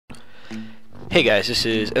Hey guys, this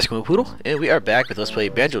is Eskimo Poodle, and we are back with Let's Play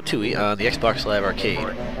Banjo-Tooie on the Xbox Live Arcade.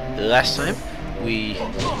 Last time, we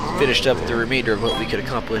finished up the remainder of what we could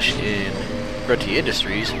accomplish in Grunty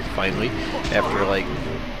Industries, finally, after like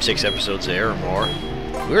 6 episodes there or more.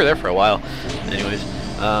 We were there for a while, anyways.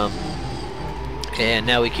 And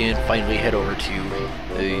now we can finally head over to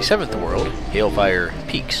the 7th world, Hailfire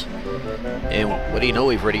Peaks. And what do you know,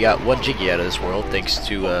 we've already got 1 Jiggy out of this world, thanks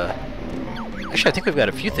to, actually, I think we've got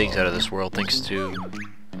a few things out of this world, thanks to...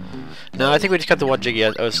 No, I think we just got the 1 Jiggy.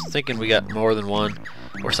 I was thinking we got more than one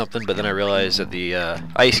or something, but then I realized that the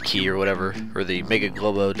ice key or whatever, or the Mega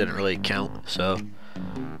Globo didn't really count, so...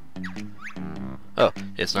 Oh,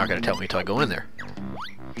 it's not going to tell me until I go in there.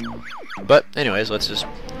 But, anyways, let's just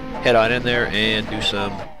head on in there and do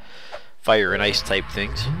some fire and ice type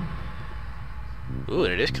things. Ooh,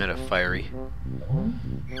 and it is kind of fiery.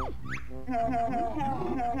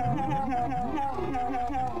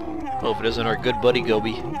 Hope it isn't our good buddy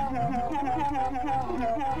Gobi.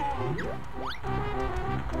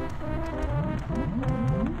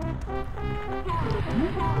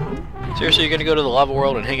 Seriously, you're gonna go to the lava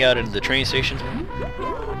world and hang out in the train station?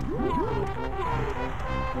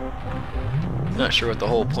 Not sure what the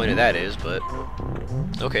whole point of that is, but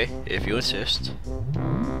okay, if you insist.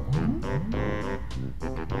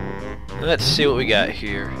 Let's see what we got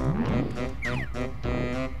here.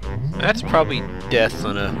 That's probably death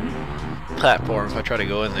on a platform if I try to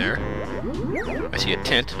go in there. I see a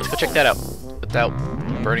tent. Let's go check that out without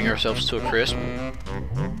burning ourselves to a crisp.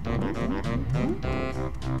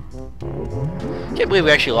 Can't believe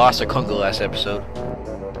we actually lost a Kunga last episode.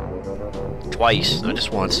 Twice, not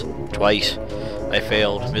just once. Twice. I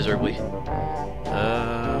failed miserably.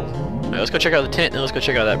 Alright, let's go check out the tent and let's go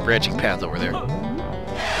check out that branching path over there.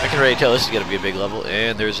 I can already tell this is going to be a big level,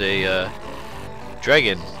 and there's a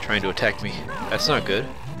dragon trying to attack me. That's not good.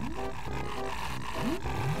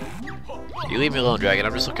 You leave me alone, dragon.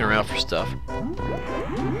 I'm just looking around for stuff.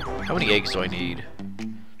 How many eggs do I need?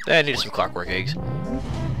 I need some clockwork eggs.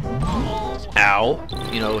 Ow!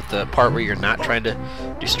 You know, with the part where you're not trying to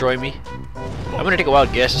destroy me. I'm going to take a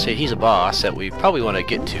wild guess and say he's a boss that we probably want to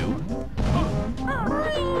get to.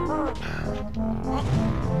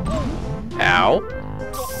 Ow!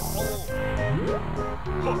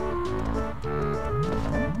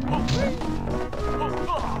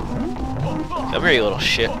 Come here, you little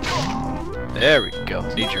shit. There we go.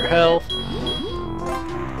 Need your health.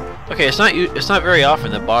 Okay, it's not very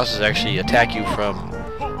often that bosses actually attack you from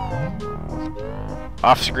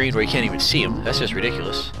off screen where you can't even see them. That's just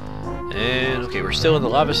ridiculous. And okay, we're still in the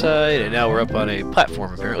lava side, and now we're up on a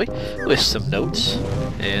platform apparently with some notes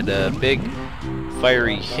and a big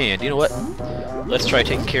fiery hand. You know what? Let's try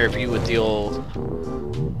taking care of you with the old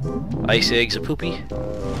ice eggs of poopy.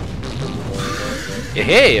 Yeah,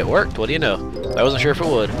 hey, it worked. What do you know? I wasn't sure if it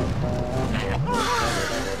would.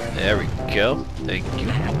 There we go. Thank you.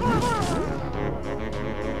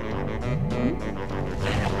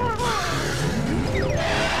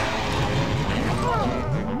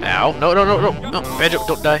 Ow. No, no, no, no. No, Banjo,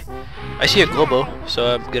 don't die. I see a Globo, so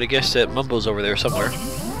I'm gonna guess that Mumbo's over there somewhere.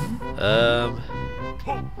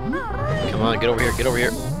 Come on, get over here, get over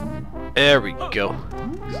here. There we go.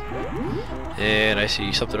 And I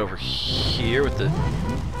see something over here with the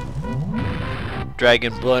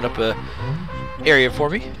dragon blowing up a area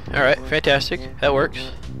for me. Alright, fantastic. That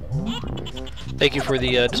works. Thank you for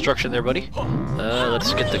the destruction there, buddy.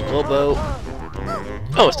 Let's get the Globo.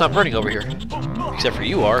 Oh, it's not burning over here. Except for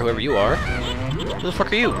you are, whoever you are. Who the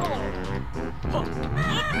fuck are you?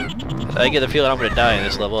 I get the feeling I'm gonna die in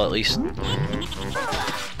this level at least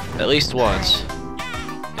once.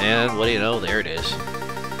 And what do you know? There it is.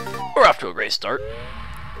 We're off to a great start.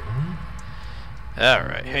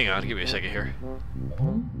 Alright, hang on, give me a second here.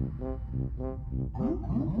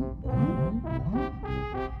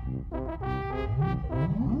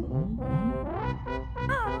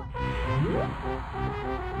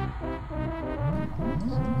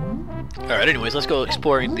 Alright, anyways, let's go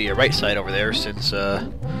exploring the right side over there since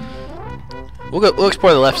we'll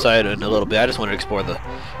explore the left side in a little bit. I just wanted to explore the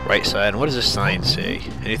right side. And what does this sign say?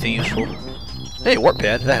 Anything useful? Hey, warp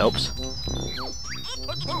pad, that helps.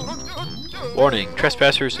 Warning,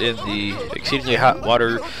 trespassers in the exceedingly hot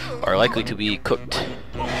water are likely to be cooked.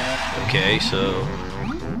 Okay, so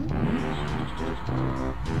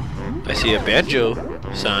I see a banjo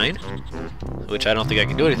sign, which I don't think I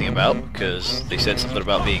can do anything about because they said something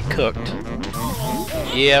about being cooked.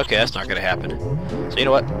 Yeah, okay, that's not gonna happen. So you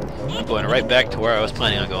know what? I'm going right back to where I was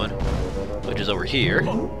planning on going, which is over here.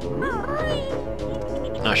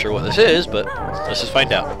 Not sure what this is, but let's just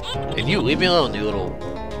find out. And you, leave me alone, you little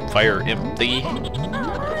fire imp thingy.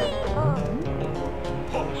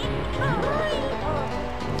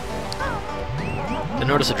 I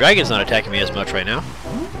notice the dragon's not attacking me as much right now.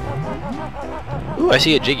 Ooh, I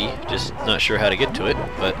see a Jiggy. Just not sure how to get to it,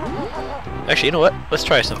 but... Actually, you know what? Let's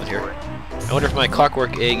try something here. I wonder if my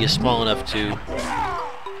clockwork egg is small enough to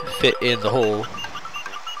fit in the hole.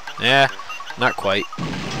 Nah, not quite.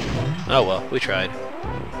 Oh well, we tried.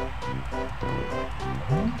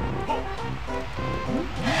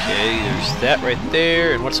 Okay, there's that right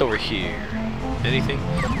there, and what's over here? Anything?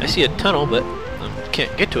 I see a tunnel, but I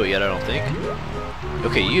can't get to it yet, I don't think.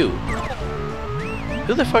 Okay, you.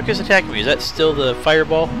 Who the fuck is attacking me? Is that still the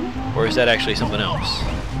fireball? Or is that actually something else?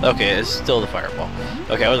 Okay, it's still the fireball.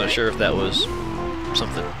 Okay, I wasn't sure if that was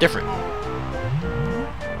something different.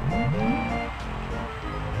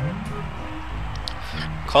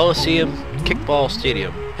 Coliseum Kickball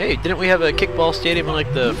Stadium. Hey, didn't we have a kickball stadium in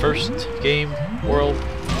like the first game, world,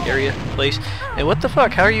 area, place? And what the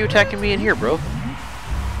fuck? How are you attacking me in here, bro?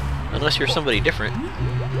 Unless you're somebody different.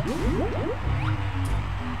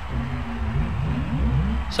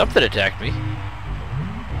 Something attacked me.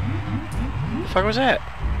 What the fuck was that?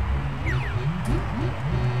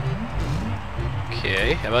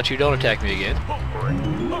 Okay, how about you don't attack me again?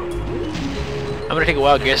 I'm gonna take a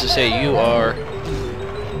wild guess and say you are...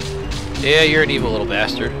 Yeah, you're an evil little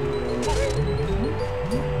bastard.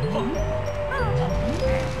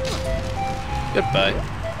 Goodbye.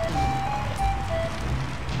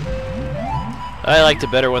 I liked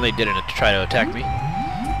it better when they didn't try to attack me.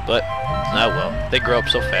 But, oh well, they grow up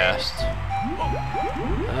so fast.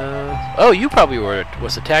 Oh, you probably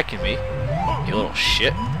was attacking me, you little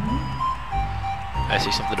shit. I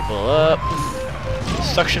see something to blow up.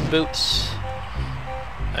 Suction boots.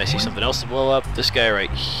 I see something else to blow up. This guy right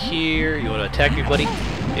here. You want to attack me, buddy?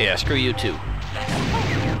 Yeah, screw you too.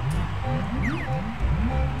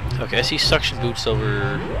 Okay, I see suction boots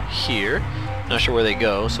over here. Not sure where they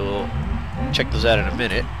go, so we'll check those out in a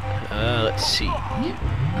minute. Let's see.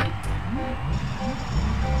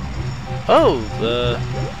 Oh, the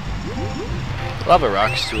lava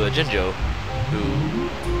rocks to a Jinjo,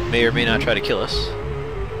 who may or may not try to kill us.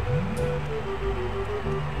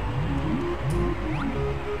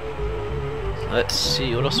 Let's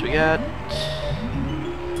see, what else we got?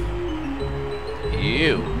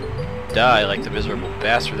 You die like the miserable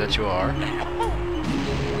bastard that you are.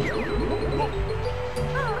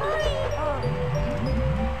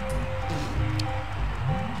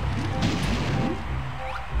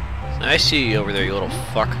 I see you over there, you little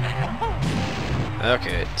fuck.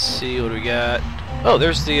 Okay, let's see what we got. Oh,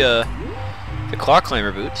 there's the claw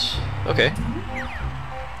climber boots. Okay.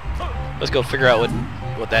 Let's go figure out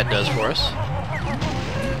what that does for us.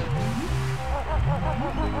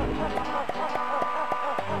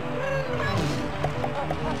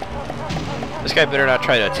 This guy better not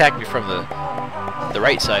try to attack me from the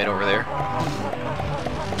right side over there.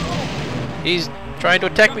 He's trying to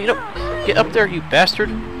attack me. Nope. Get up there, you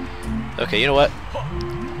bastard. Okay, you know what?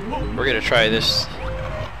 We're gonna try this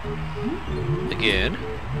again.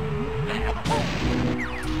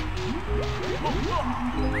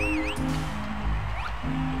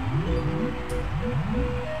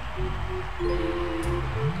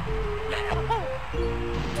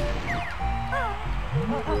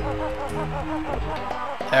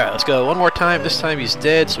 Alright, let's go one more time. This time he's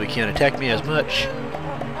dead, so he can't attack me as much.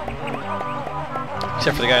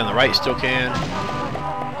 Except for the guy on the right still can.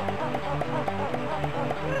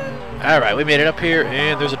 Alright, we made it up here,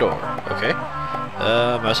 and there's a door. Okay.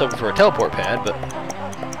 I was hoping for a teleport pad, but...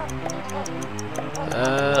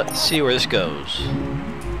 let's see where this goes.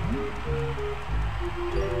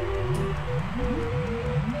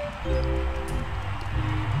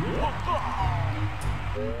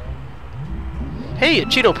 Hey, a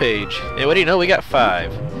Cheeto page! Hey, what do you know? We got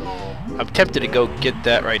 5. I'm tempted to go get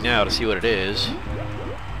that right now to see what it is.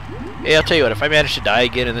 Hey, I'll tell you what, if I manage to die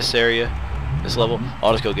again in this area, this level,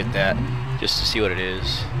 I'll just go get that, just to see what it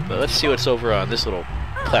is. But let's see what's over on this little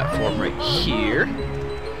platform right here.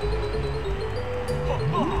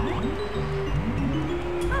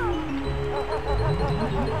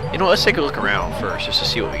 You know what, let's take a look around first, just to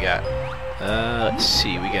see what we got. Let's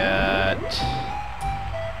see, we got...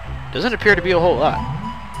 Doesn't appear to be a whole lot.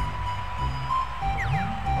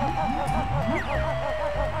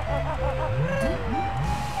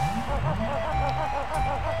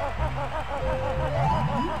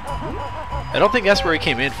 I don't think that's where he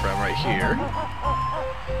came in from, right here.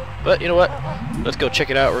 But, you know what? Let's go check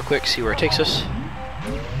it out real quick, see where it takes us.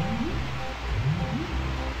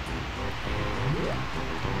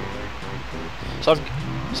 So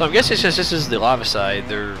I'm guessing since this is the lava side,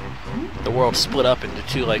 the world split up into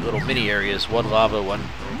 2 like little mini areas, one lava, one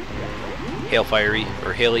hailfire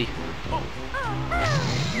or haily.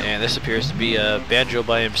 And this appears to be a Banjo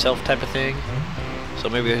by himself type of thing. So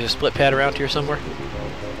maybe there's a split pad around here somewhere.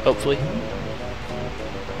 Hopefully.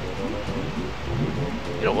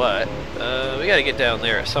 You know what? We gotta get down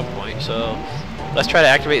there at some point. So let's try to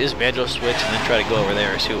activate this Banjo switch and then try to go over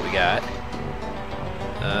there and see what we got.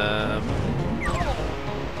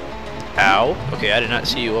 Ow. Okay, I did not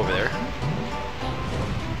see you over there.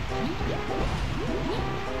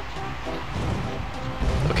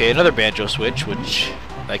 Okay, another Banjo switch, which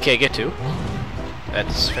I can't get to.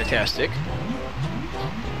 That's fantastic.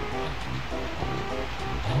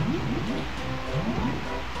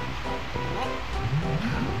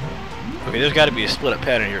 Okay, there's got to be a split up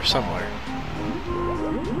pattern here somewhere.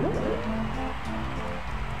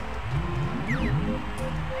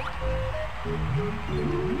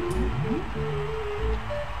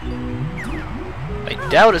 I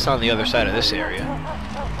doubt it's on the other side of this area,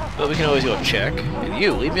 but we can always go check. And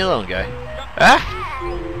you, leave me alone, guy.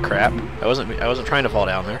 Ah! Crap! I wasn't trying to fall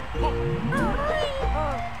down there.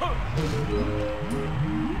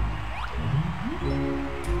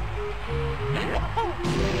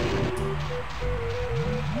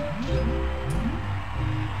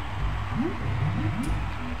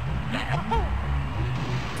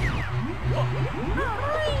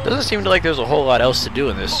 Doesn't seem like there's a whole lot else to do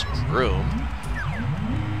in this room.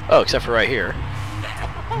 Oh, except for right here.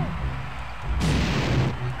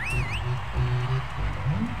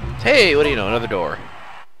 Hey, what do you know? Another door.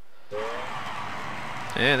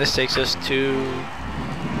 And this takes us to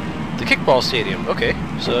the kickball stadium. Okay,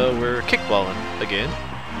 so we're kickballing again.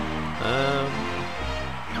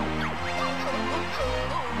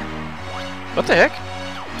 What the heck?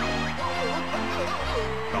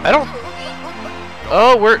 I don't...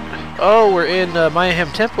 Oh, we're in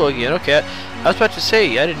Mayhem Temple again. Okay, I was about to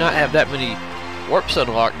say I did not have that many warps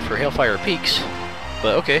unlocked for Hailfire Peaks,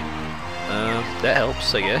 but okay, that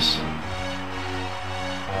helps, I guess.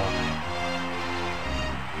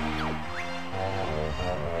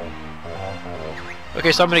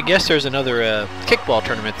 Okay, so I'm gonna guess there's another kickball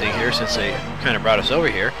tournament thing here since they kind of brought us over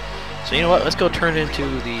here. So you know what? Let's go turn into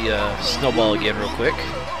the snowball again real quick,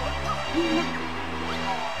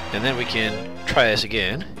 and then we can try this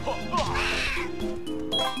again.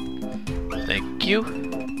 Thank you.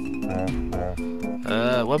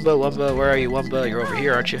 Wumba, where are you, Wumba? You're over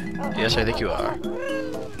here, aren't you? Yes, I think you are.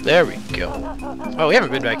 There we go. Oh, we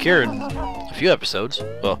haven't been back here in a few episodes.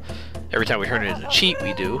 Well, every time we turn it into cheat,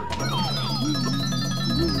 we do.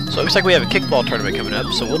 So it looks like we have a kickball tournament coming up,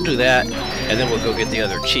 so we'll do that, and then we'll go get the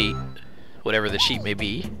other cheat, whatever the cheat may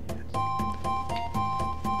be.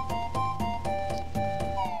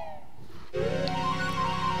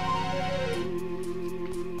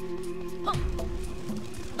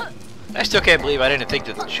 I still can't believe I didn't think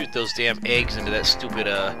to shoot those damn eggs into that stupid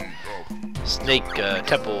snake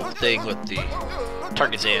temple thing with the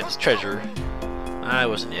Tarzan's treasure. I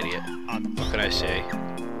was an idiot. What can I say?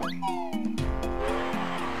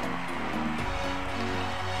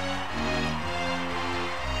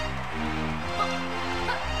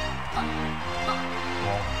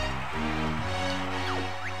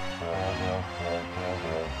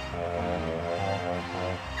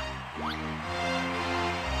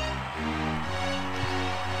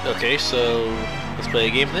 Okay, so let's play a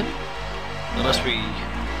game then. Unless we...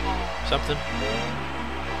 something.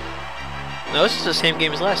 No, this is the same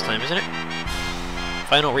game as last time, isn't it?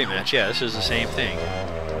 Final rematch, yeah, this is the same thing.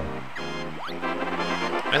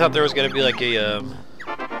 I thought there was gonna be like a,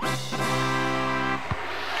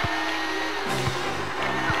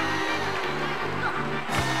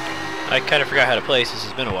 I kind of forgot how to play since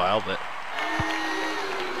it's been a while, but...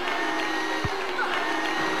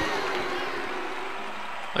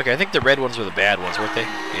 Okay, I think the red ones were the bad ones, weren't they?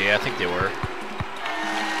 Yeah, I think they were.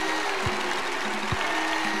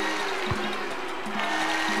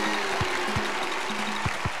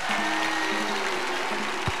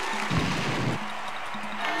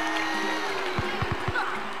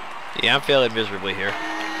 Yeah, I'm failing miserably here.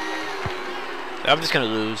 I'm just gonna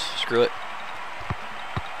lose. Screw it.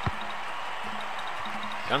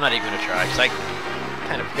 I'm not even gonna try, because I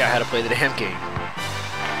kind of forgot how to play the damn game.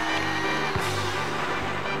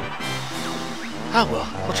 Oh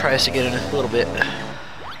well, we'll try this again in a little bit.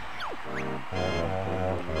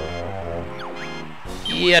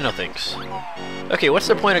 Yeah, no thanks. Okay, what's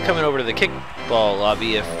the point of coming over to the kickball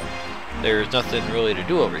lobby if there's nothing really to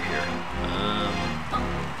do over here?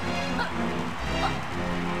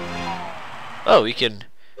 Oh, we can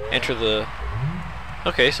enter the...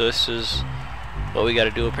 Okay, so this is what we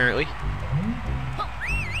gotta do apparently.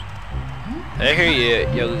 I hear you,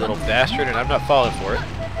 you little bastard, and I'm not falling for it.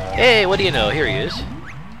 Hey, what do you know? Here he is.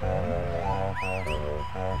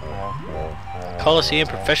 Coliseum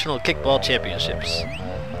Professional Kickball Championships.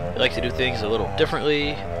 We like to do things a little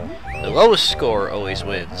differently. The lowest score always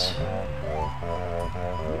wins.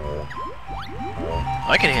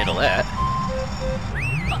 I can handle that.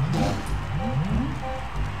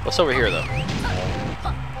 What's over here, though?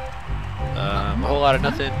 A whole lot of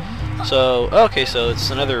nothing. So, okay, so it's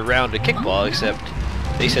another round of kickball, except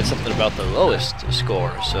they said something about the lowest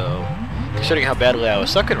score. So, considering how badly I was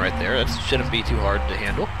sucking right there, that shouldn't be too hard to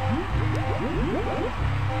handle.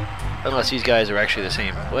 Unless these guys are actually the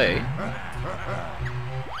same way.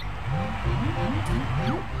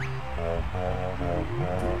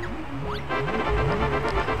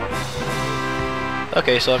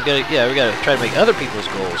 Okay, so I'm gonna, we gotta try to make other people's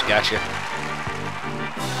goals. Gotcha.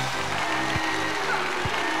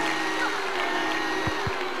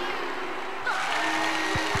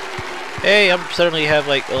 Hey, I'm suddenly have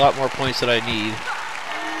like a lot more points than I need.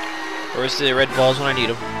 Where's the red balls when I need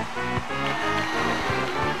them?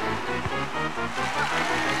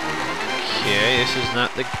 Okay, this is not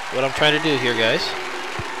what I'm trying to do here, guys.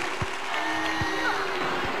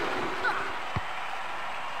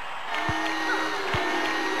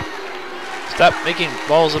 Stop making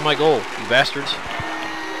balls in my goal, you bastards.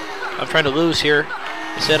 I'm trying to lose here.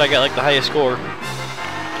 Instead, I got like the highest score.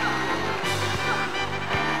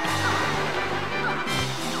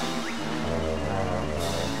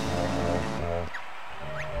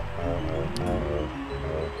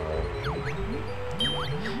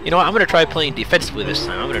 You know what, I'm going to try playing defensively this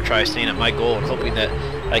time. I'm going to try staying at my goal and hoping that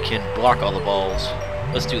I can block all the balls.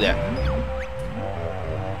 Let's do that.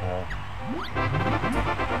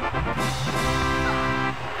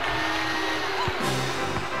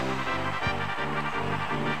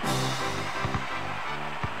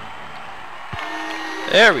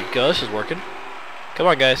 There we go, this is working. Come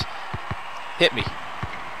on, guys. Hit me.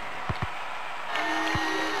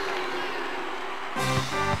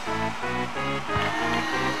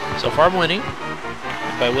 So far I'm winning.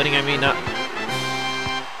 And by winning I mean not...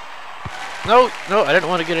 No, I didn't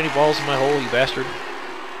want to get any balls in my hole, you bastard.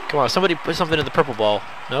 Come on, somebody put something in the purple ball.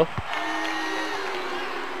 No?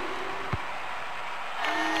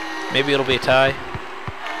 Maybe it'll be a tie.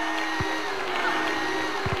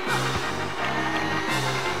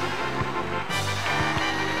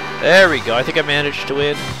 There we go, I think I managed to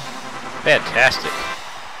win. Fantastic.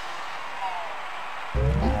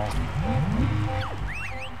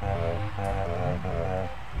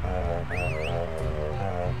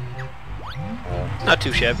 Not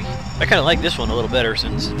too shabby. I kind of like this one a little better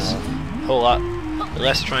since it's a whole lot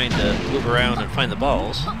less trying to move around and find the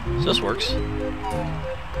balls. So this works.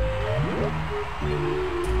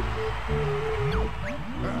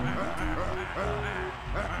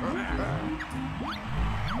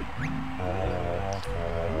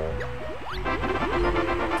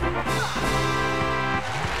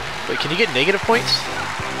 Wait, can you get negative points?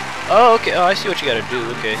 Oh, okay. Oh, I see what you gotta do.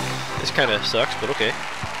 Okay. This kind of sucks, but okay.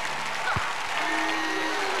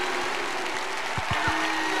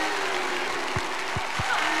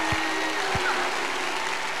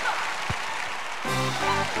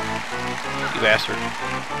 You bastard.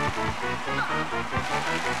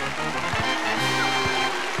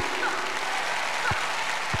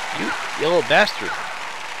 You yellow bastard.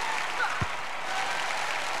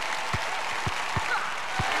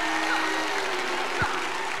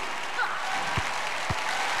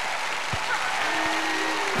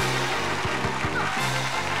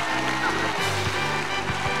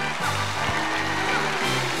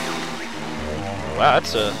 Wow,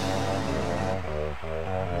 that's a...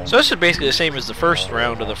 So this is basically the same as the first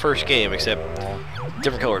round of the first game, except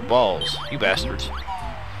different colored balls. You bastards.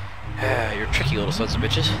 Ah, you're tricky little sons of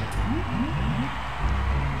bitches.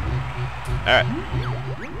 Alright.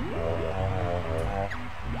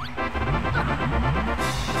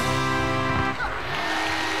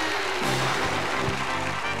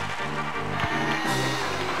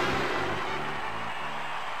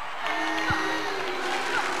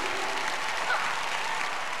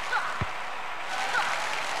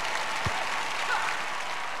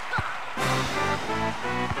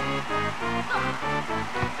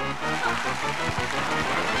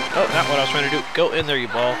 Oh, not what I was trying to do. Go in there, you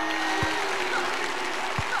ball.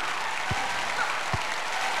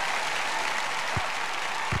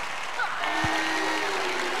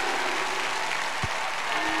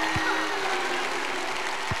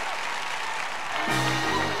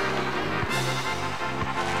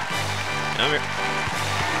 Come here.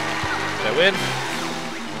 Did I win?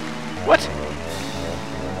 What?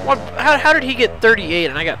 What? How did he get 38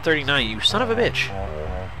 and I got 39? You son of a bitch.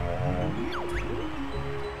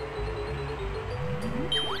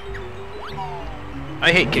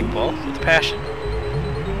 I hate kickball with a passion.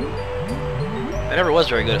 I never was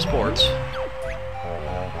very good at sports.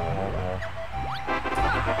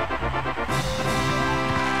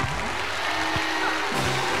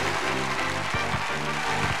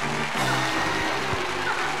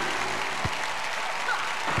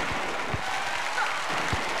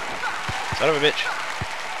 Son of a bitch.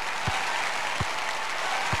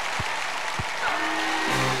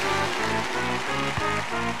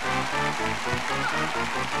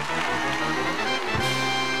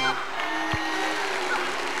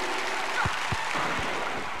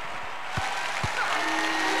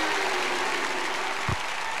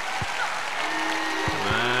 Come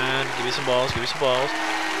on, give me some balls, give me some balls.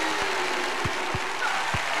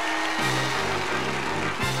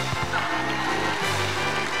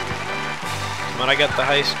 Come on, I got the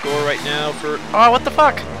high score right now for... Oh, what the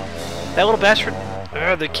fuck? That little bastard...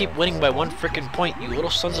 they keep winning by 1 frickin' point, you little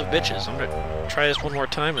sons of bitches. I'm gonna try this one more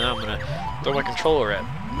time, and I'm gonna throw my controller at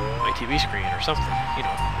my TV screen or something, you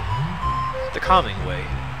know. The calming way.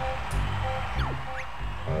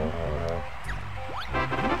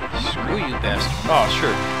 Screw you, bastard. Oh,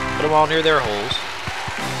 sure. Put them all near their holes.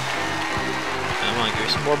 Come on, give me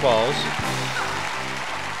some more balls.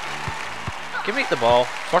 Give me the ball,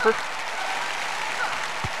 fucker.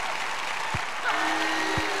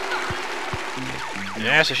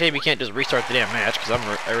 Yeah, it's a shame you can't just restart the damn match, because I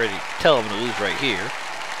already tell I'm going to lose right here.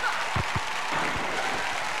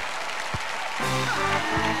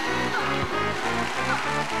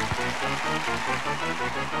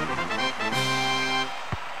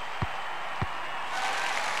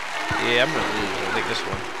 Yeah, I'm going to lose, I think, this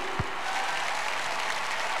one.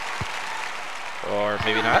 Or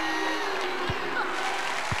maybe not.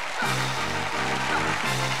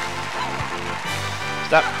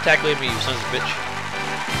 Stop tackling me, you sons of a bitch.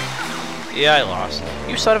 Yeah, I lost.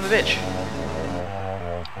 You son of a bitch.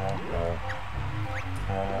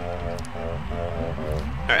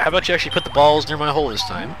 Alright, how about you actually put the balls near my hole this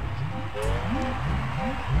time?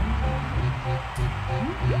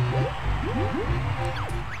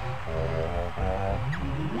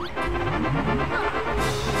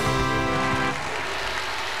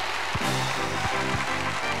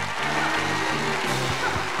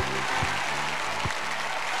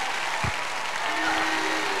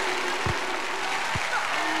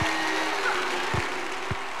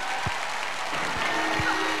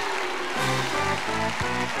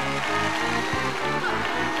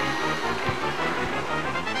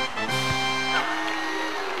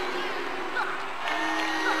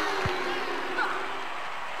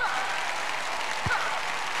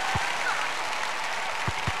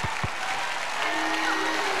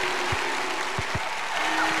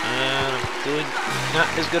 Doing not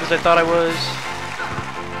as good as I thought I was.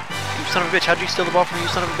 You son of a bitch, how'd you steal the ball from me, you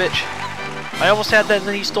son of a bitch? I almost had that and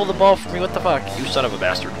then he stole the ball from me, what the fuck? You son of a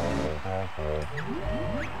bastard.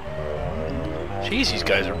 Jeez, these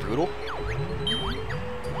guys are brutal.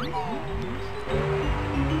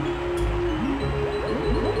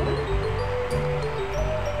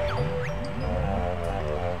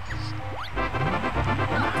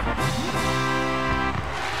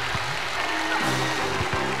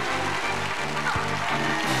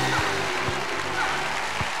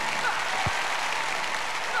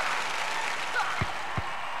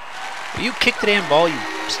 You kick the damn ball, you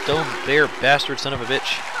stone bear bastard son of a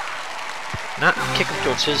bitch. Not kick him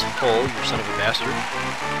towards his hole, you son of a bastard.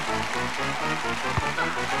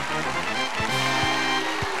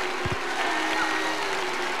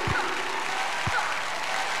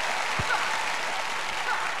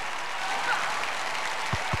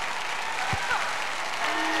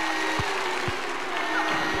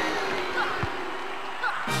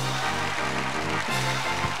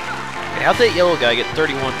 How'd that yellow guy get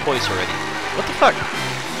 31 points already? What the fuck?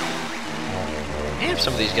 Damn,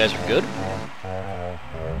 some of these guys are good.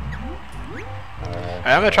 Alright,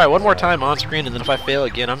 I'm gonna try one more time on screen, and then if I fail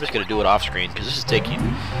again, I'm just gonna do it off screen, because this is taking,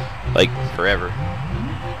 like, forever. Okay,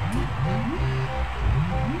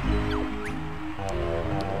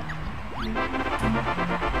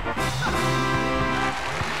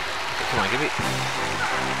 come on, give me...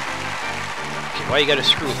 Okay, why you gotta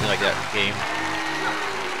screw with me like that, game?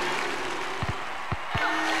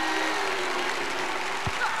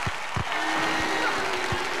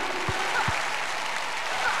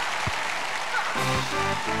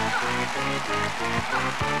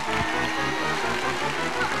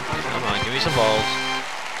 Come on, give me some balls.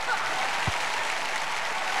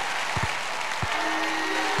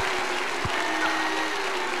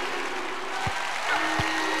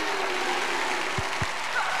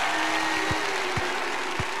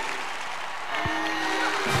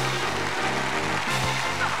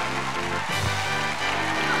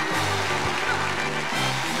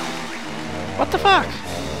 fuck?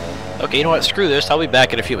 Okay, you know what? Screw this. I'll be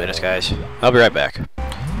back in a few minutes, guys. I'll be right back.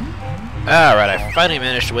 Alright, I finally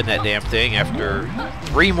managed to win that damn thing after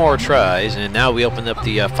 3 more tries, and now we opened up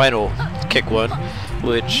the final kick one,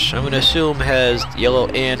 which I'm going to assume has yellow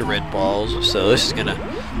and red balls, so this is going to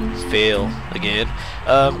fail again.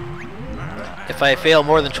 If I fail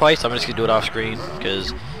more than twice, I'm just going to do it off screen,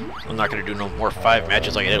 because I'm not going to do no more 5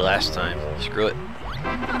 matches like I did last time. Screw it.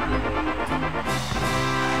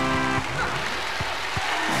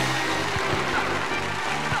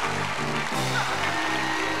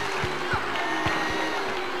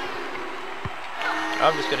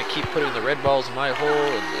 I'm just going to keep putting the red balls in my hole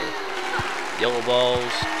and the yellow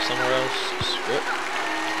balls somewhere else. Screw it.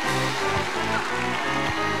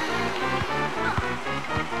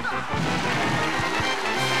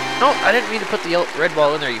 No, I didn't mean to put the red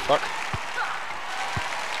ball in there, you fuck.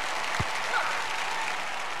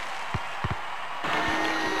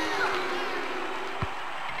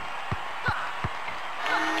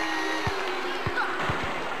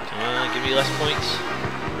 Come on, give me less points.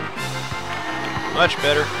 Much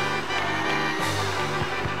better.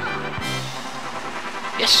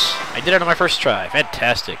 Yes! I did it on my first try.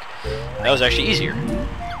 Fantastic. That was actually easier.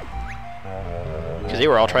 Because they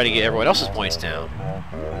were all trying to get everyone else's points down.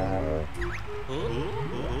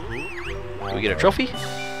 Do we get a trophy?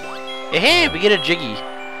 Hey, we get a Jiggy.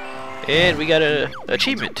 And we got an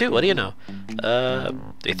achievement too. What do you know?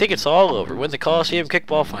 They think it's all over. Win the Coliseum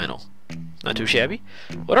Kickball Final. Not too shabby.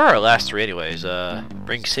 What are our last 3 anyways?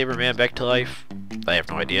 Bring Saberman back to life. I have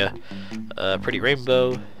no idea. Pretty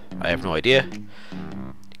Rainbow. I have no idea.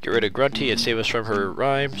 Get rid of Grunty and save us from her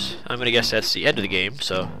rhymes. I'm gonna guess that's the end of the game,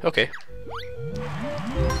 so okay.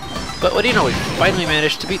 But what do you know? We finally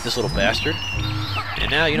managed to beat this little bastard. And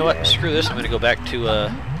now, you know what? Screw this. I'm gonna go back to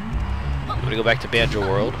Banjo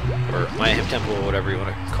World, or Mayhem Temple, or whatever you want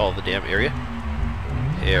to call the damn area.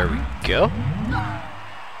 There we go.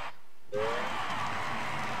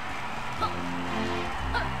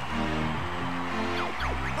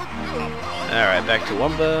 Alright, back to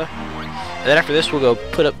Wumba. And then after this, we'll go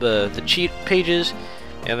put up the cheat pages,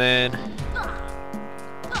 and then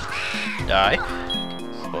die.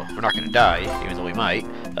 Well, we're not going to die, even though we might.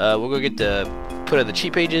 We'll go put in the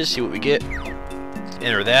cheat pages, see what we get,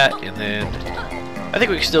 enter that, and then I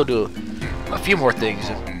think we can still do a few more things.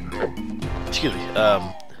 Excuse me.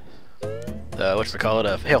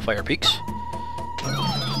 Whatchamacallit, Hailfire Peaks.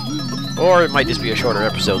 Or it might just be a shorter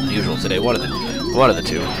episode than usual today. One of the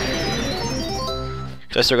two.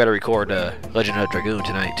 Because I still got to record Legend of Dragoon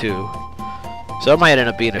tonight too, so it might end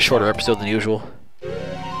up being a shorter episode than usual.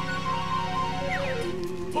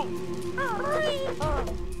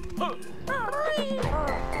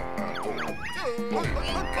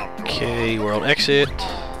 Okay, world exit,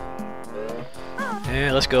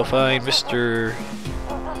 and let's go find Mr.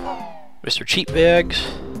 Cheap Bags.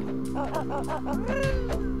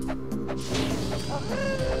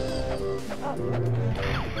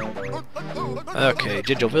 Okay,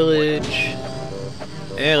 Jinjo Village.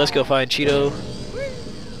 And let's go find Cheeto.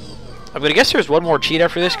 I'm gonna guess there's one more cheat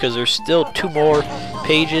after this, because there's still 2 more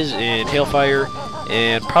pages in Hailfire,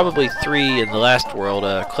 and probably 3 in the last world,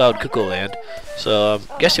 Cloud Cuckoo Land. So I'm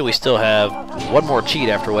guessing we still have 1 more cheat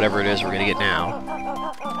after whatever it is we're gonna get now.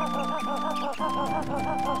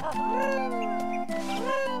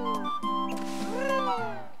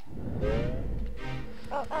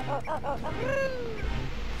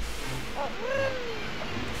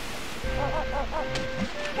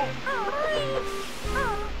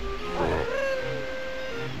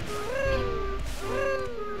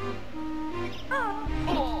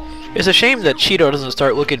 It's a shame that Cheeto doesn't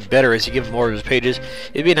start looking better as you give him more of his pages.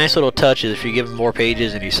 It'd be a nice little touch if you give him more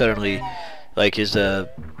pages and he suddenly, like his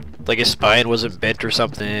spine wasn't bent or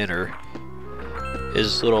something, or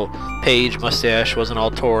his little page mustache wasn't all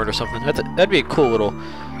torn or something. That'd be a cool little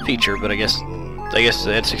feature, but I guess the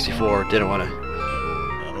N64 didn't want to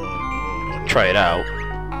try it out.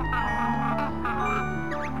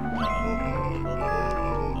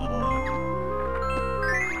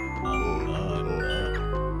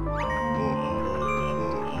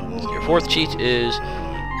 Your 4th cheat is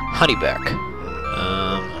Honeyback.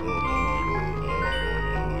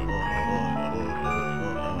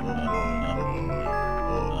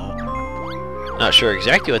 Not sure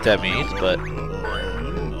exactly what that means, but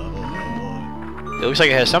it looks like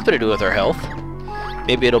it has something to do with our health.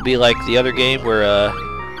 Maybe it'll be like the other game where,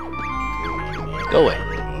 go away.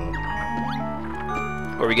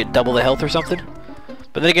 Where we get double the health or something.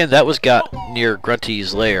 But then again, that was got near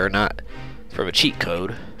Grunty's lair, not from a cheat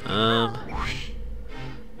code.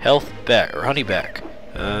 Health back, or honey back.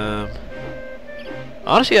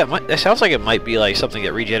 Honestly, that sounds like it might be like something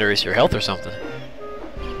that regenerates your health or something.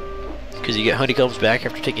 Because you get honeycombs back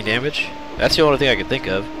after taking damage. That's the only thing I can think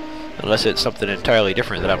of. Unless it's something entirely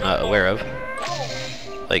different that I'm not aware of.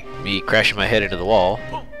 Like me crashing my head into the wall.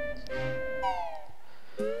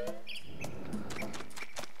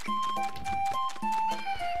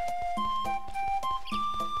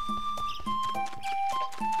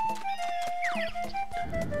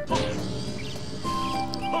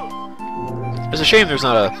 It's a shame there's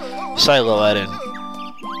not a silo at in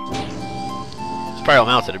Spiral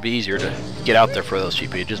Mountain. It'd be easier to get out there for those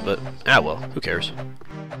cheap pages, but well, who cares?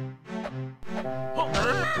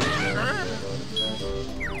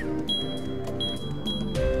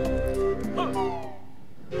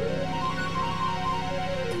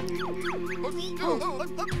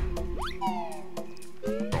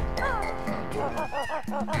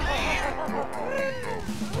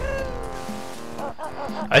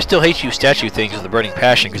 I still hate you statue things with a burning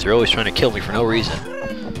passion because you're always trying to kill me for no reason.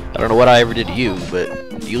 I don't know what I ever did to you,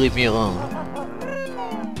 but you leave me alone.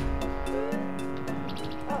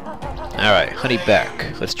 Alright, honey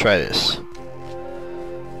back. Let's try this.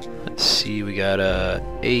 Let's see, we got a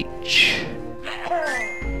H.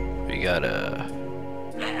 We got a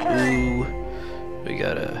U. We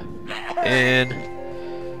got a N.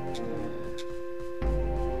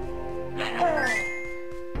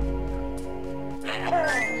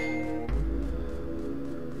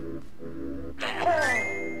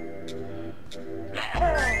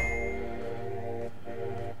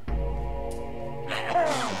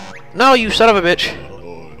 No, you son of a bitch!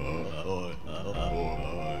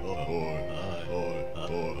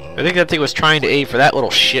 I think that thing was trying to aim for that little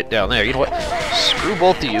shit down there. You know what? Screw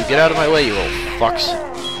both of you. Get out of my way, you little fucks.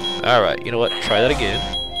 Alright, you know what? Try that again.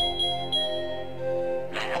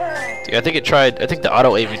 See, I think the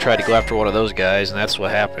auto aiming tried to go after one of those guys, and that's what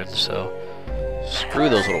happened, so... Screw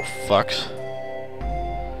those little fucks.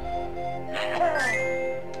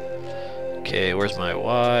 Okay, where's my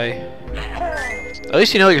Y? At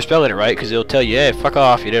least you know you're spelling it right, because it'll tell you, hey, fuck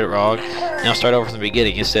off, you did it wrong. Now start over from the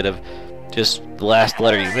beginning instead of just the last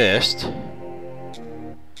letter you missed.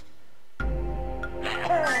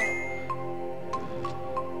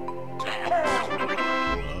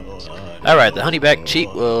 Alright, the honeyback cheat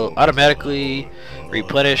will automatically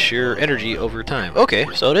replenish your energy over time. Okay,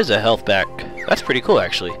 so it is a health back. That's pretty cool,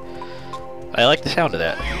 actually. I like the sound of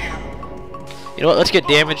that. You know what, let's get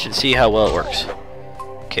damage and see how well it works.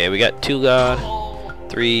 Okay, we got 2 gone.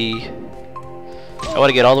 3. I want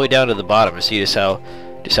to get all the way down to the bottom and see just how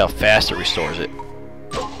fast it restores it.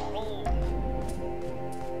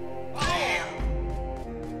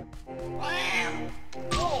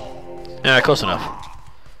 Alright, close enough.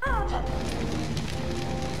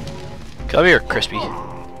 Come here, Crispy.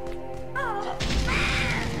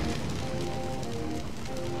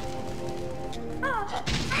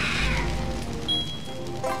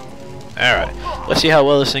 Alright, let's see how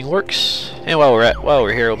well this thing works. And while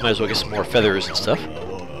we're here, we might as well get some more feathers and stuff.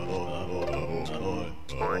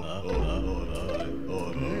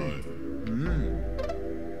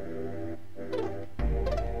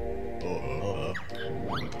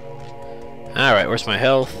 Alright, where's my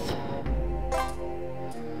health?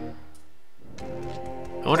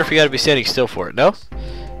 I wonder if you gotta be standing still for it. No?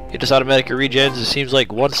 It just automatically regens, it seems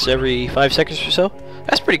like once every 5 seconds or so.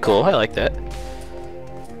 That's pretty cool, I like that.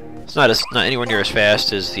 It's not anywhere near as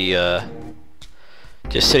fast as the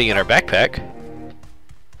just sitting in our backpack.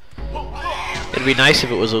 It'd be nice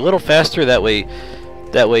if it was a little faster. That way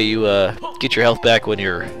you get your health back when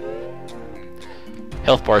your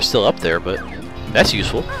health bar is still up there. But that's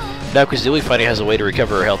useful. Now, because Dewey finally has a way to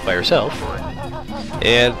recover her health by herself,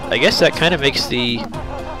 and I guess that kind of makes the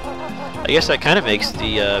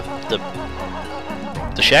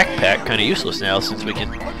shack pack kind of useless now, since we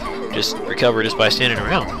can just recover just by standing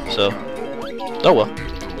around. So, oh well.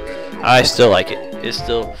 I still like it. It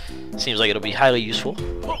still seems like it'll be highly useful.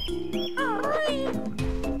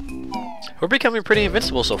 We're becoming pretty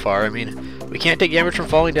invincible so far. I mean, we can't take damage from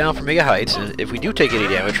falling down from mega heights, and if we do take any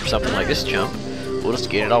damage from something like this jump, we'll just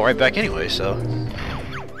gain it all right back anyway, so...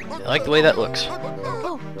 I like the way that looks.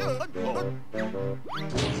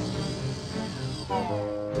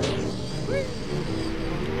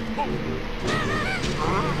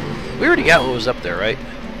 We already got what was up there, right?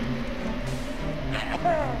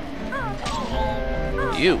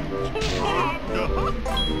 You.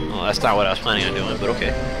 Well, that's not what I was planning on doing, but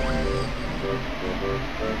okay.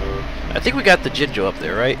 I think we got the Jinjo up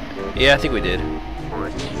there, right? Yeah, I think we did.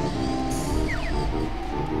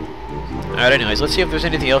 Alright, anyways, let's see if there's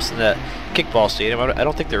anything else in that kickball stadium. I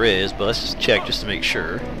don't think there is, but let's just check just to make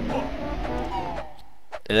sure.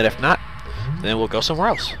 And then if not, then we'll go somewhere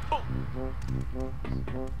else.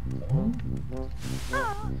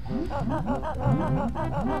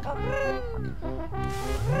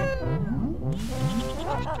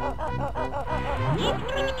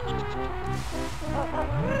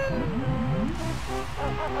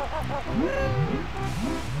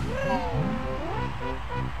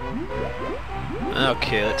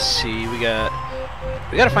 Okay, let's see. We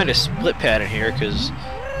gotta find a split pad in here, because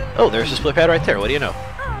oh, there's a split pad right there. What do you know?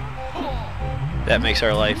 That makes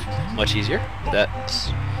our life much easier.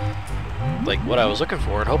 That's like what I was looking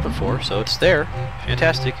for and hoping for, so it's there.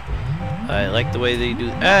 Fantastic. I like the way they do.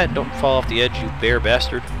 Ah, don't fall off the edge, you bear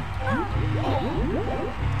bastard.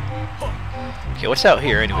 Okay, what's out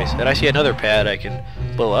here anyways? And I see another pad I can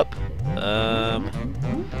blow up.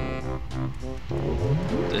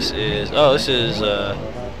 This is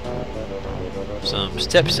some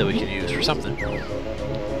steps that we can use for something.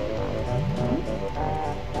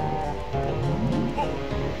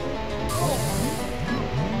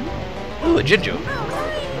 Ooh, a Jinjo.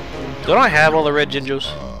 Don't I have all the red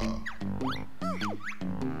Jinjos?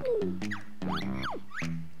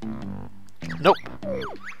 Nope.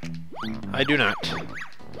 I do not.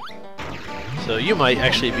 So you might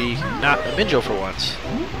actually be not a Minjo for once.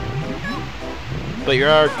 But you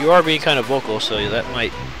are being kind of vocal, so that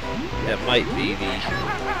might be the...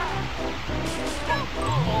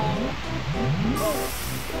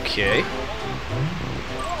 Okay.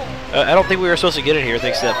 I don't think we were supposed to get in here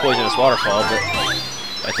thanks to that poisonous waterfall, but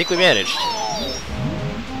I think we managed.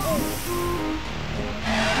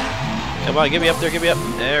 Come on, get me up there, get me up.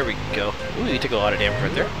 There we go. Ooh, you took a lot of damage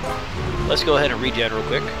right there. Let's go ahead and regen real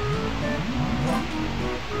quick.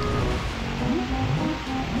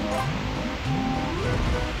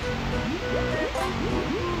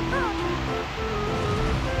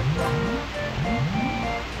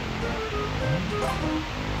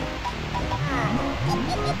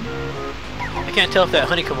 I can't tell if that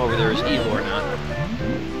honeycomb over there is evil or not.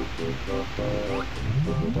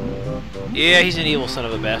 Yeah, he's an evil son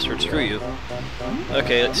of a bastard. Screw you.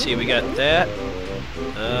 Okay, let's see. We got that.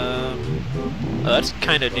 Oh, that's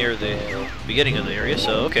kind of near the beginning of the area,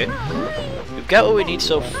 so okay. We've got what we need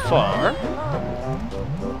so far.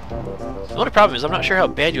 The only problem is I'm not sure how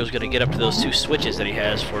Banjo's going to get up to those two switches that he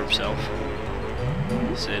has for himself.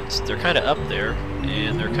 Since they're kind of up there,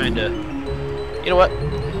 and they're kind of... You know what?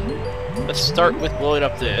 Let's start with blowing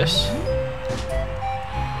up this.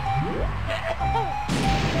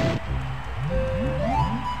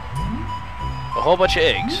 A whole bunch of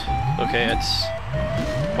eggs. Okay, that's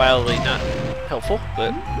wildly not helpful,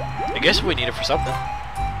 but I guess we need it for something.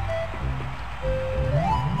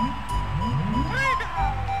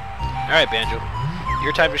 Alright, Banjo.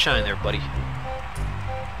 Your time to shine there, buddy.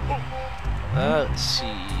 Let's see.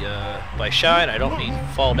 By shine, I don't mean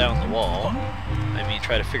fall down the wall. I mean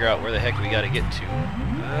try to figure out where the heck we gotta get to.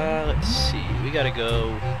 Let's see. We gotta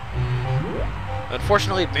go...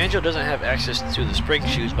 Unfortunately, Banjo doesn't have access to the spring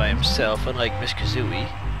shoes by himself, unlike Miss Kazooie.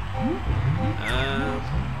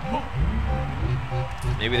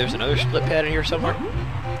 Maybe there's another split pad in here somewhere?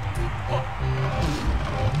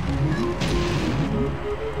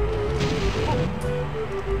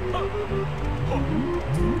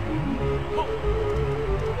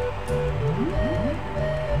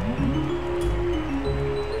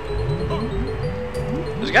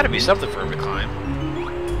 There's got to be something for him to climb.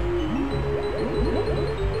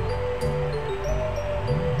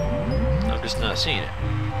 I'm just not seeing it.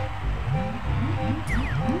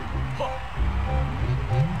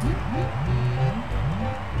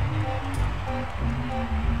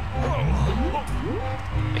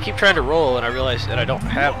 I keep trying to roll and I realize that I don't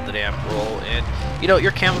have the damn roll, and you know,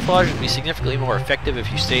 your camouflage would be significantly more effective if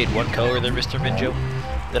you stayed one color than Mr. Minjo.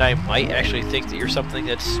 Then I might actually think that you're something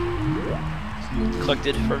that's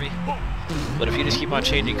collected for me. But if you just keep on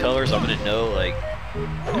changing colors, I'm gonna know, like,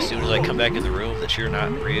 as soon as I come back in the room that you're not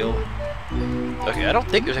real. Okay, I don't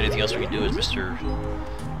think there's anything else we can do as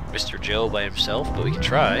Mr. Joe by himself, but we can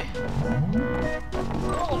try.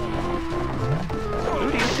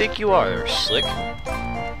 Who do you think you are, Slick?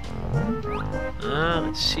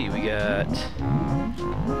 Let's see, we got...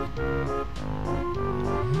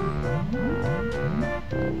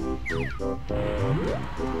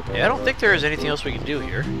 Yeah, I don't think there is anything else we can do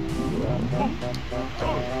here.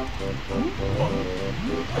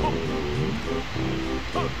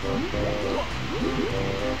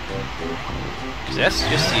 Because that's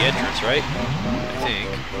just the entrance, right? I think.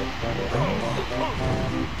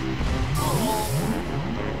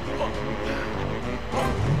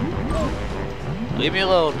 Leave me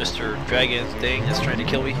alone, Mr. Dragon thing that's trying to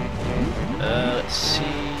kill me. Let's see.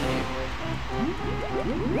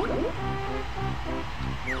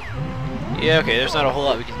 Yeah, okay, there's not a whole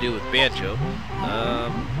lot we can do with Banjo.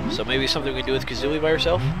 So maybe something we can do with Kazooie by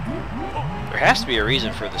herself? There has to be a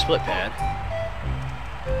reason for the split pad.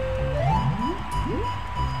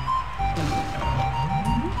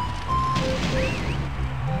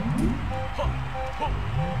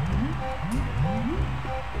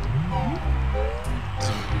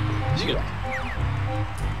 Excuse me.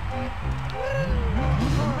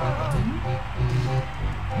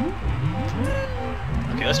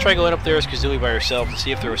 Okay, let's try going up there as Kazooie by herself and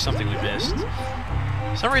see if there was something we missed.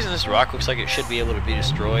 For some reason this rock looks like it should be able to be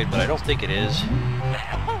destroyed, but I don't think it is.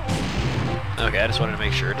 Okay, I just wanted to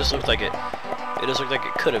make sure. It just looked like it just looked like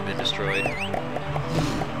it could have been destroyed.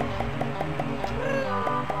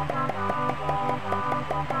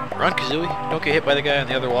 Run, Kazooie. Don't get hit by the guy on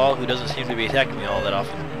the other wall who doesn't seem to be attacking me all that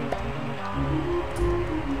often.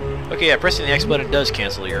 Okay, yeah, pressing the X button does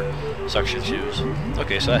cancel your suction shoes.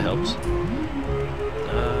 Okay, so that helps.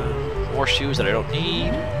 More shoes that I don't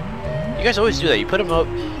need. You guys always do that. You put them up,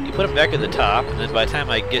 you put them back at the top, and then by the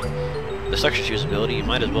time I get the suction shoes ability, you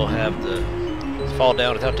might as well have the fall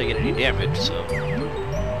down without taking any damage, so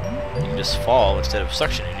you can just fall instead of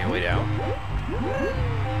suctioning your way down.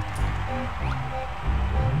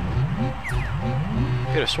 I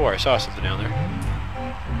could have swore I saw something down there.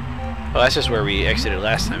 Oh, that's just where we exited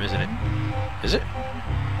last time, isn't it? Is it?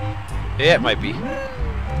 Yeah, it might be.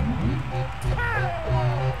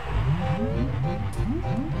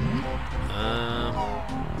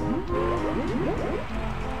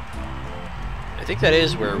 I think that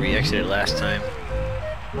is where we exited last time.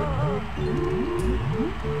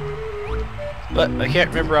 But I can't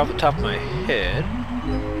remember off the top of my head.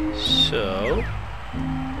 So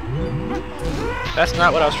that's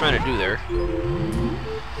not what I was trying to do there.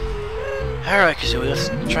 Alright, Kazooie, let's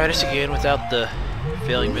try this again without the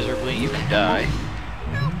failing miserably. You can die.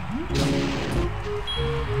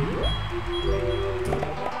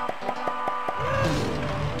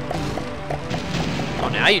 Oh,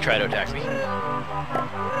 now you try to attack me.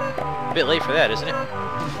 A bit late for that, isn't it?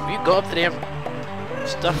 Will you go up the damn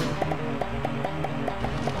stuff?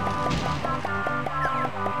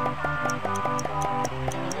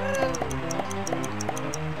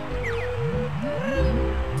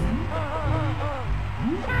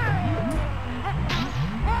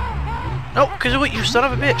 No, Kazooie, you son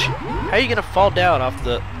of a bitch! How are you gonna fall down off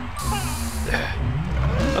the...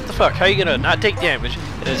 What the fuck? How are you gonna not take damage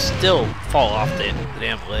and then still fall off the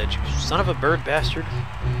damn ledge? You son of a bird bastard.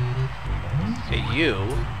 Okay, you.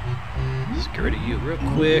 Let's get rid of you real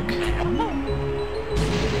quick.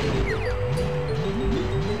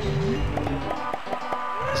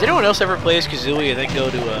 Does anyone else ever play as Kazooie and then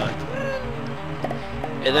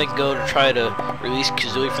go to try to release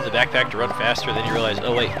Kazooie from the backpack to run faster? Then you realize,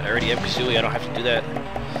 oh wait, I already have Kazooie. I don't have to do that.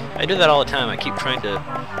 I do that all the time. I keep trying to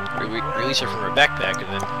release her from her backpack, and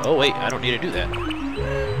then, oh wait, I don't need to do that.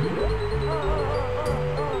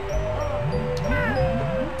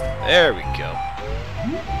 There we go.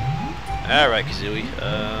 Alright, Kazooie.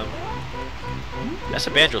 That's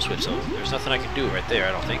a banjo switch, so there's nothing I can do right there,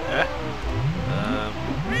 I don't think.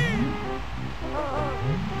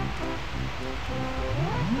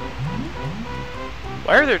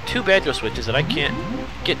 Why are there two banjo switches that I can't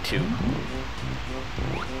get to?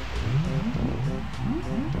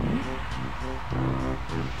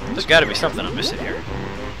 There's got to be something I'm missing here.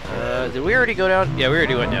 Did we already go down? Yeah, we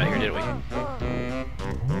already went down here, didn't we?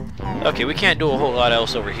 Okay, we can't do a whole lot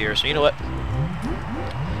else over here, so you know what?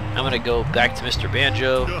 I'm going to go back to Mr.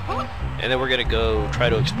 Banjo, and then we're going to go try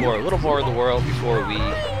to explore a little more of the world before we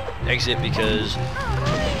exit, because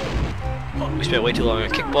we spent way too long on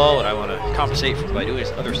kickball, and I want to compensate by doing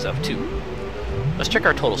other stuff too. Let's check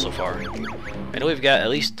our total so far. I know we've got at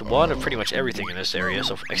least one of pretty much everything in this area,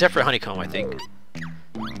 so except for honeycomb, I think.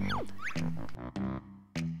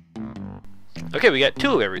 Okay, we got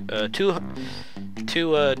two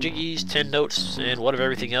jiggies, 10 notes, and one of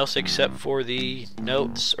everything else except for the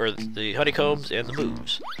notes, or the honeycombs, and the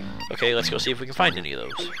moves. Okay, let's go see if we can find any of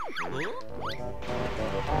those.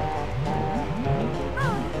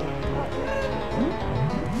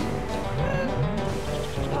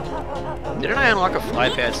 Didn't I unlock a fly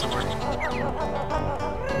pad somewhere?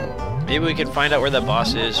 Maybe we can find out where that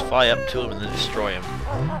boss is, fly up to him, and then destroy him.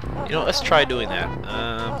 You know, let's try doing that.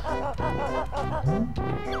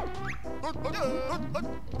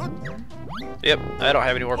 Yep, I don't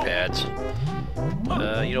have any more pads.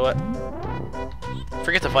 You know what?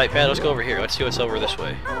 Forget the fight pad, let's go over here. Let's see what's over this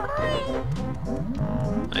way.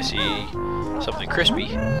 I see something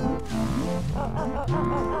crispy.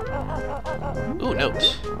 Ooh,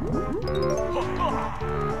 notes.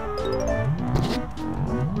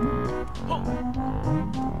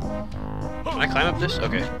 climb up this?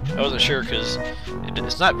 Okay. I wasn't sure because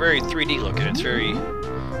it's not very 3D looking. It's very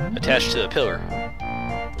attached to a pillar.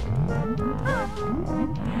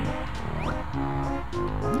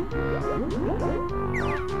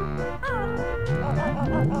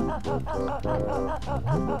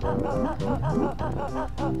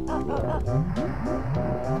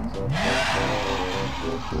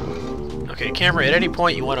 Okay, camera, at any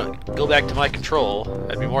point you want to go back to my control,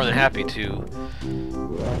 I'd be more than happy to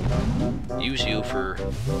use you for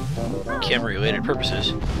camera-related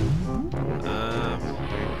purposes.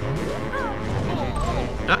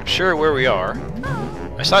 Not sure where we are.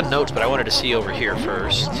 I saw notes, but I wanted to see over here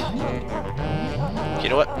first. You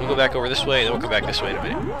know what? We'll go back over this way, and then we'll come back this way in a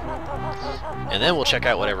minute. And then we'll check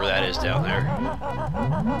out whatever that is down there.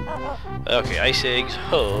 Okay, ice eggs.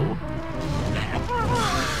 Ho!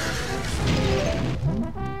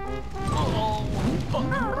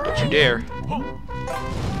 Don't you dare.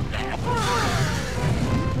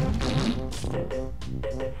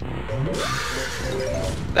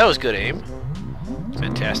 That was good aim.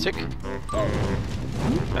 Fantastic.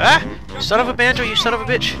 Ah! Son of a Banjo, you son of a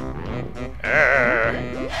bitch!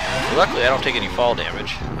 Luckily, I don't take any fall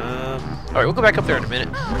damage. Alright, we'll go back up there in a minute.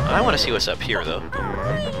 I want to see what's up here, though.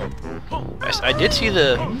 I did see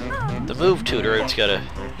the move tutor. It's got to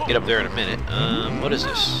get up there in a minute. What is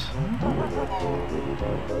this?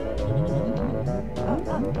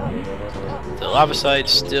 The lava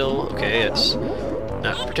side's still... Okay, it's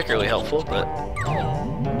not particularly helpful, but...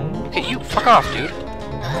 Okay, you fuck off, dude.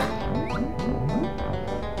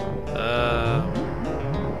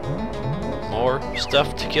 More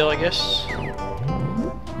stuff to kill, I guess.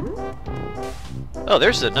 Oh,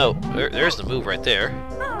 there's the note. There's the move right there.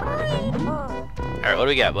 Alright, what do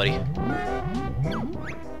we got, buddy?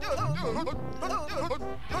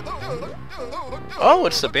 Oh,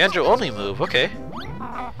 it's the banjo only move. Okay.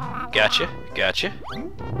 Gotcha. Gotcha.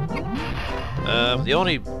 The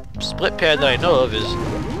only split pad that I know of is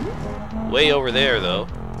way over there, though.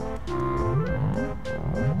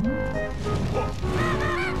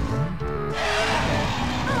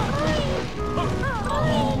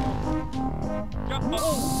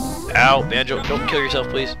 Ow, Banjo, don't kill yourself,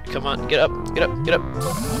 please. Come on, get up, get up, get up.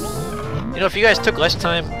 You know, if you guys took less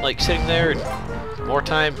time, like, sitting there and more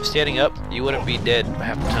time standing up, you wouldn't be dead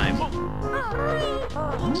half the time.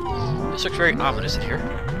 This looks very ominous in here.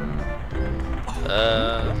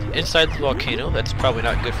 Inside the volcano, that's probably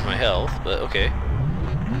not good for my health, but okay.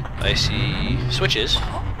 I see switches.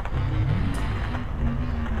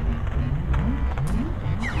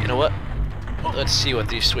 You know what? Let's see what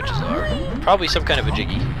these switches are. Probably some kind of a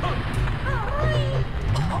jiggy.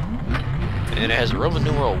 And it has a Roman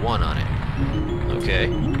numeral 1 on it. Okay.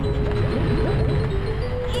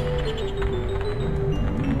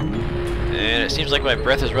 And it seems like my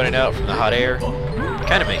breath is running out from the hot air.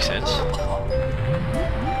 Kind of makes sense.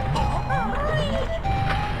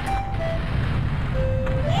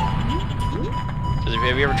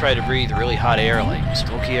 Have you ever tried to breathe really hot air, like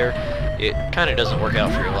smoky air? It kind of doesn't work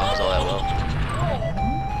out for your lungs all that well.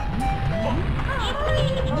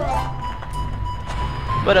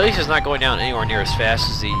 But at least it's not going down anywhere near as fast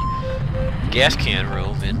as the gas can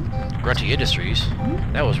room in Grunty Industries.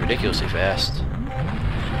 That was ridiculously fast.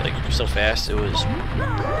 Like, so fast it was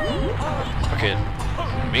fucking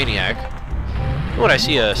maniac. Oh, and I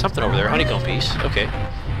see something over there, honeycomb piece. Okay.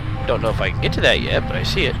 Don't know if I can get to that yet, but I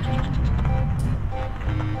see it.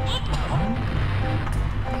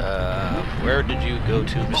 Where did you go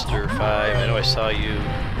to, Mr. 5? I know I saw you.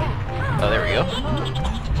 Oh, there we go.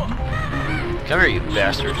 Come here, you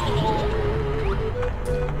bastard.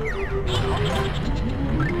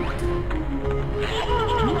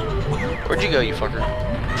 Where'd you go, you fucker?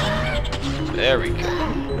 There we go.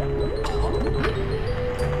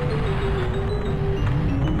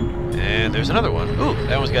 And there's another one. Ooh,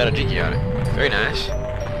 that one's got a jiggy on it. Very nice.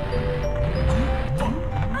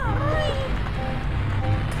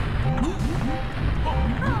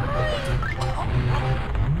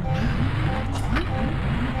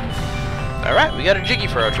 Alright, we got a jiggy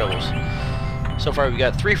for our troubles. So far we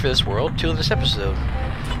got 3 for this world, 2 in this episode.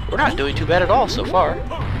 We're not doing too bad at all so far.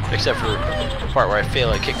 Except for the part where I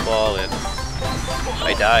failed at kickball and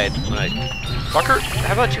I died when I... Fucker!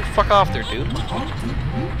 How about you fuck off there, dude?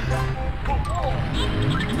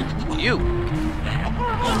 You!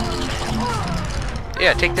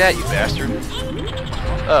 Yeah, take that, you bastard.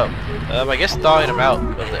 Oh, I guess thawing him out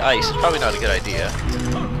of the ice is probably not a good idea.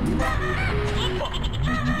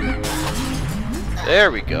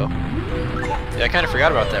 There we go. Yeah, I kind of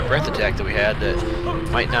forgot about that breath attack that we had that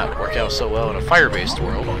might not work out so well in a fire-based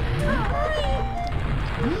world.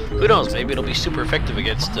 Who knows, maybe it'll be super effective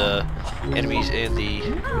against enemies in the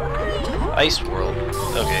ice world.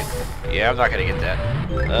 Okay, yeah, I'm not gonna get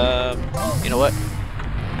that. You know what?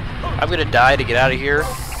 I'm gonna die to get out of here,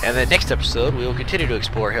 and then next episode we will continue to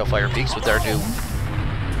explore Hailfire Peaks with our new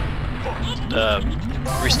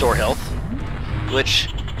restore health, which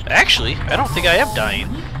actually I don't think I am dying.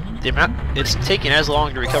 The amount it's taking as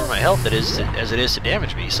long to recover my health as it is to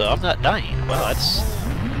damage me, so I'm not dying. Wow, that's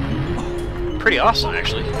pretty awesome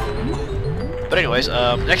actually. But anyways,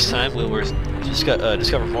 next time we will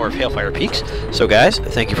discover more of Hailfire Peaks. So guys,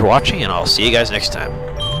 thank you for watching, and I'll see you guys next time.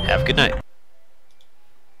 Have a good night.